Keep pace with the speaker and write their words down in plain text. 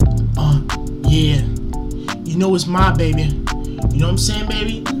Yeah, you know it's my baby. You know what I'm saying,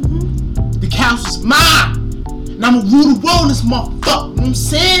 baby? The castle's mine, and I'ma rule the world in this motherfucker. You know what I'm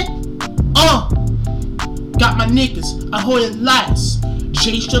saying? Got my niggas, I hold it last.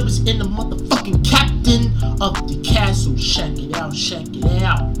 J-Strip is in the motherfucking captain of the castle. Check it out, check it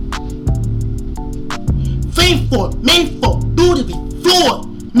out. Fame for it, made for it, beautifully floored.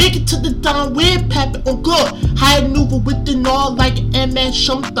 Make it to the down with Pepper on good. High maneuver with the all like an MS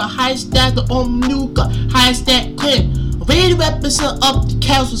Shump, the highest stat on Manuka, highest stat clip. Ready to represent up the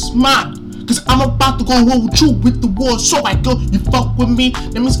castle's mine. Cause I'm about to go over you with the war. So I go, you fuck with me,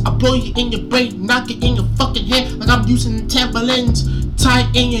 that means I blow you in your brain, knock it in your fucking head like I'm using the Timberlands. Tie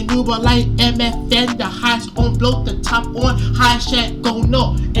in your Uber like MFN, the highest on blow, the top on, high shit go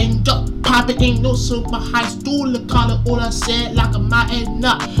no. And pop it ain't no super high stool, the collar all I said like a my head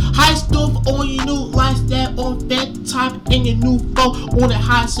nut. High stool for all you new lifestyle on fed, type in your new phone on the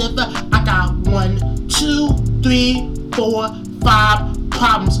high server. I got 1, 2, 3, 4, 5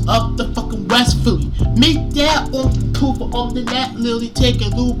 problems up the fucking West Philly. Make that on Cooper on the net lily. Take a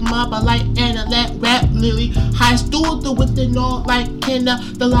loop mama like Anna, let rap lily. High stool the with the north like Kenna,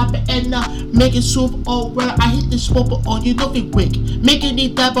 the lapa Enna. Make it super all well. I hit the swoper on you looking quick. Making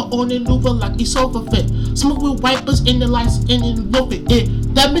it dabber on the Nuva like it's sofa fit. Smoke with wipers in the lights and in the look at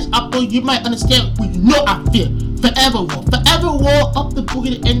it. That means I thought you might understand what you know I feel. Forever war up the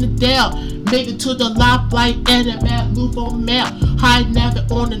boogie and the down. Make it to the live like Animat, Luvo Map. High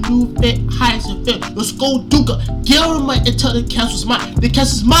Navit on the new fit, highest and fit. Let's go Duga, get on my and tell the castle's mine. The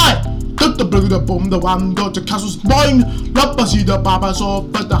castle's mine. Get the big the boom, the one go the castle's mine. Lapa see the baba's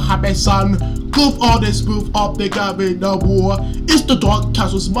off, but the happy son. Goof all this move up, they got me the war. It's the dark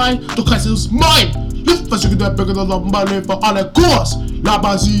castle's mine, the castle's mine. Lift for sugar, the bigger the lumber, live for all the course.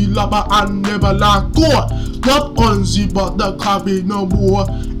 Laba see, laba, and never like gore. Love on Z, but the copy no more.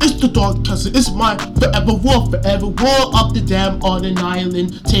 It's the dark castle, it's mine. Forever war up the dam on an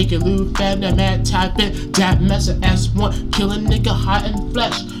island. Take a loot, fam, that man type it. That mess of S1, kill a nigga hot in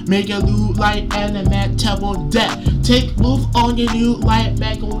flesh. Make a loot like Animat, tap on that. Take move on your new light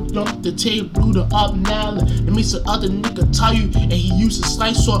back on dump the tape, rooter up now. It makes the other nigga tell you, and he uses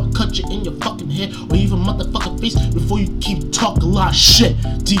slice sword, cut you in your fucking head or even motherfucking face before you keep talking a lot of shit.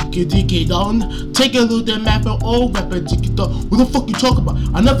 Dig it on. Take a look at map and all rapper dig it on. What the fuck you talking about?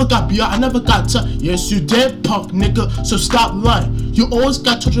 I never got BR, I never got touch. Yes you did, punk nigga, so stop lying. You always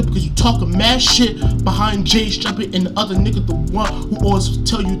got touched because you talking mad shit behind Jay Strappy and the other nigga, the one who always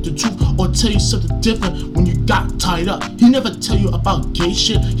tell you the truth or tell you something different when you got tied up. He never tell you about gay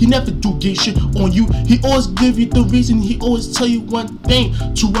shit, he never do gay shit on you. He always give you the reason, he always tell you one thing,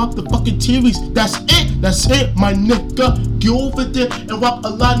 to rob the fucking TVs. That's it, my nigga. Get over there and rob a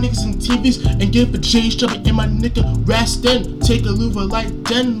lot of niggas in TVs and give a Jay Strappy and my nigga rest in. Take a louver like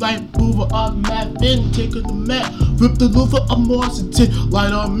den, like mover up map in, take a the map, rip the louver up Mars and take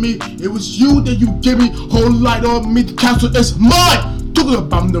light on me. It was you that you gave me whole light on me. The castle is mine. Took the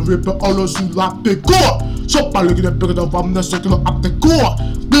bomb, the ripper, all those who laugh the gore. So by looking at bigger from the circular up the core.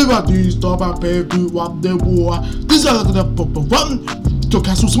 Never do you stop and pay to rob the war. This is a look at the purple run. The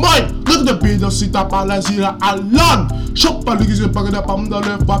castle's mine. Look at the beat of Sita Palazira Alan. Shop by looking at the bomb, the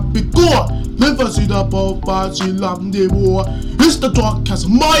left up the core. Never see the papa, she love the war. It's the dark castle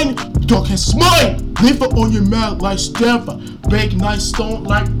mine. The dark castle mine. Live on your mouth like Stanford. Big nice stone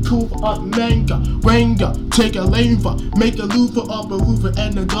like Cooper up manga. Ranga, take a laver. Make a louver up a roofer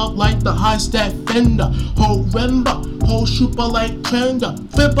and a dog like the high stat fender. Whole remba, whole super like Kenda.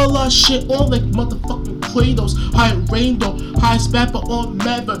 Fibula shit on like motherfucking Kratos. High rainbow, high spapper on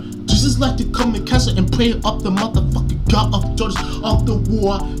Maverick. Jesus like to come to castle and pray up the motherfucking god of judges of the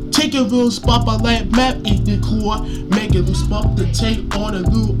war. Take a real spot by like map, eat the core. Make a loose spot to take on a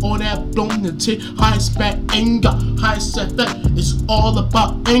loot on that blown to take. High spat anger, high set that. It's all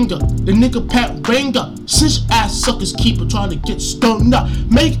about anger. The nigga Pat Ranger. Since ass suckers keep trying to get stoned up.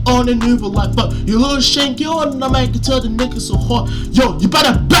 Make on a new life up. You little shank, you on, I can tell the niggas so hard. Yo, you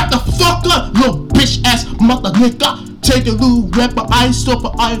better back the fuck up, little bitch ass mother nigga. Take a little rapper, I stop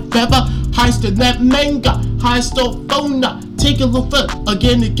a I feather. High still that manga, high still phone. Take a look at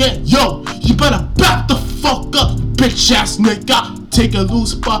again. Yo, you better back the fuck up, bitch ass nigga. Take a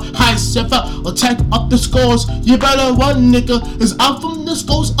loose spot, high sever, attack up the scores. You better run, nigga. It's out from the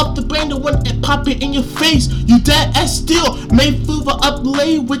scores up the brain, the one and pop it in your face. You dead as still, made fluva up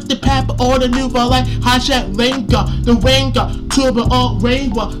lay with the pap or the new like high shot ranga, the ranga, turbo or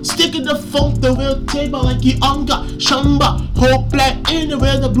rainbow. Stick in the funk, the real table like you unga, shamba, whole black in the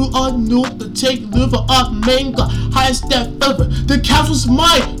red, the blue or new, the take liver up manga, high step feather. The castle's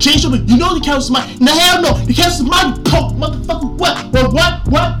mine, Jay Sherman, you know the castle's mine. No hell no, the castle's mine. Young punk motherfucker, what?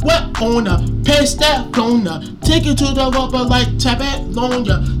 On a pass that on her. Take it to the rubber like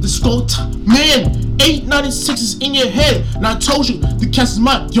Tabalonia. The skull man, 896 is in your head. And I told you, the cast is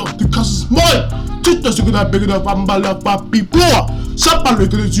mine. Yo, the cast is mine. Tout ce que t'as big enough, I'm bala papi poor. Ça parle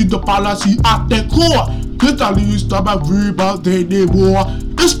que les de palaci à tes corps. Que t'as l'usé à vu par des mois.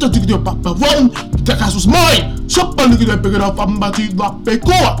 It's the ticket of Papa One. The cast was mine. Ça parle que t'as big enough, I'm bati la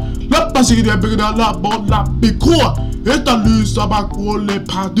pécor. La passé que t'as big enough, la bonne la pécor. Et t'as l'usé à les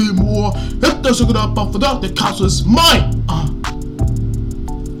pas des mois. Et t'as ce que t'as pas fait, the cast was mine.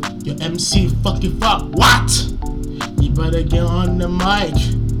 Your MC fucking fuck. What? You better get on the mic.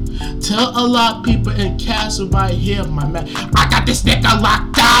 Tell a lot of people in Castle right here, my man. I got this nigga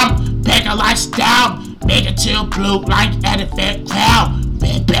locked down, pack a lifestyle, make it till blue like at a fair crowd.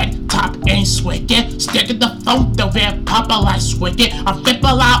 Red back, top ain't swicking, sticking the phone, the red papa like swicking. I flip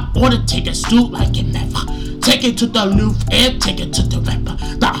a lot order, take a suit like it never. Take it to the Louvre and take it to the rapper.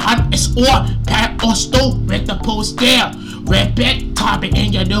 The hunt is on, pat or stove with the post there. Red back, top it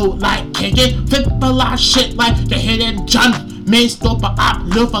in your new like kicking. Flip a lot shit like the hidden John. Main stopper up,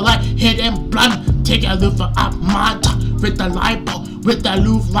 look for like hidden blunt. Take a look for up manta with the lipo, with the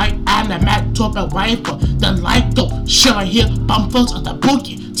loop like animat top a rifle. The light go shiver here, bumpers of the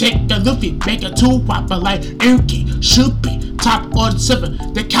boogie. Take the Luffy, make a two whopper like Irky, should be top on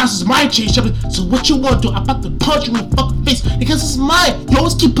 7. The cast is my change, so what you want to do? I'm about to punch you in the fucking face because it's mine. You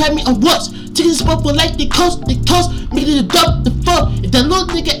always keep playing me on words. Taking this spot for like the coast, making it a dub, the fuck. If that little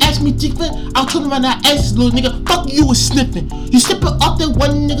nigga ask me different, I'll turn around and ask this little nigga, fuck you was sniffing. You snipping off that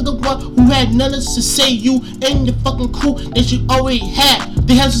one nigga, the one who had nothing to say, you and your fucking crew that you already had.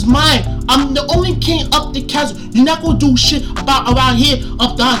 The house is mine. I'm the only king up the castle. You're not gonna do shit about around here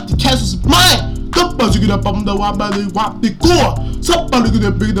up the castle's mine. The buzz you get up on the one belly, wap the core. Somebody get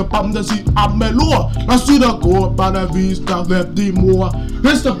a big the pump that see I'm my lord. I see the go by the vista left the more.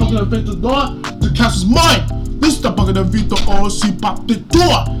 This the bucket of the door, the castle's mine. This the bucket of Vito or see pop the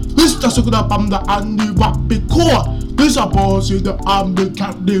door. This the sucker up on the Andy wap the core. This a boss see the arm the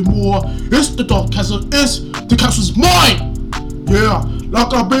cat the more. It's the dog castle is the castle's mine. Yeah,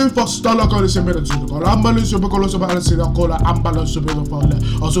 like a big for Stella got the same minute to go. I'm balance super colors about the city. I call it I'm balance super for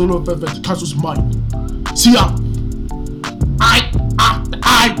that. Also, the castle's mine. See ya.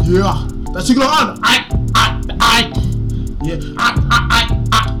 Yeah. That's it, on. Yeah.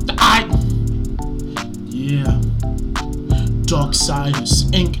 Yeah.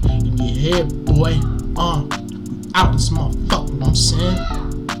 Darksiders Inc. in your head, boy. Out this motherfucker, you know what I'm saying?